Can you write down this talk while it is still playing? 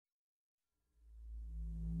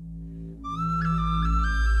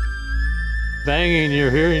banging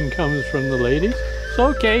you're hearing comes from the ladies. It's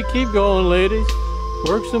okay, keep going, ladies.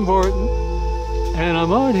 Work's important. And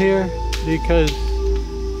I'm out here because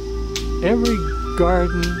every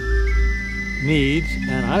garden needs,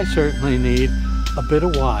 and I certainly need, a bit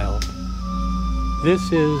of wild. This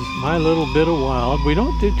is my little bit of wild. We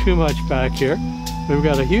don't do too much back here. We've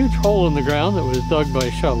got a huge hole in the ground that was dug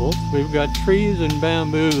by shovels. We've got trees and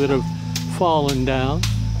bamboo that have fallen down.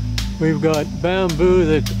 We've got bamboo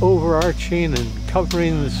that's overarching and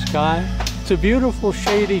covering the sky. It's a beautiful,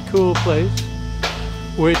 shady, cool place,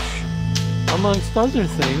 which, amongst other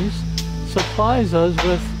things, supplies us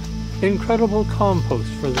with incredible compost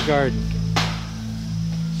for the garden.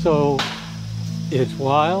 So it's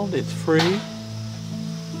wild, it's free,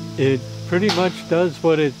 it pretty much does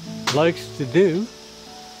what it likes to do,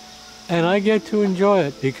 and I get to enjoy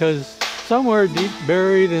it because somewhere deep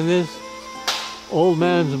buried in this old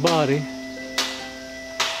man's body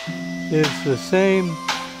is the same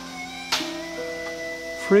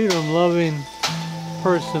freedom-loving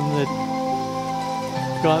person that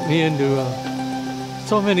got me into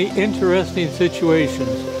so many interesting situations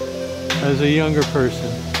as a younger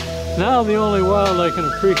person. Now the only wild I can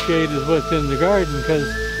appreciate is what's in the garden because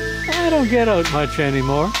I don't get out much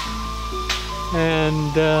anymore.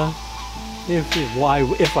 And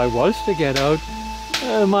if I was to get out,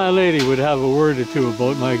 my lady would have a word or two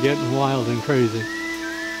about my getting wild and crazy.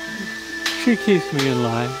 She keeps me in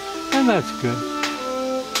line, and that's good.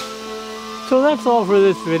 So that's all for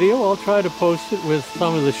this video. I'll try to post it with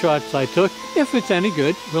some of the shots I took. If it's any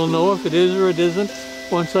good, we'll know if it is or it isn't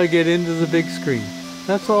once I get into the big screen.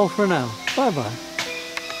 That's all for now. Bye-bye.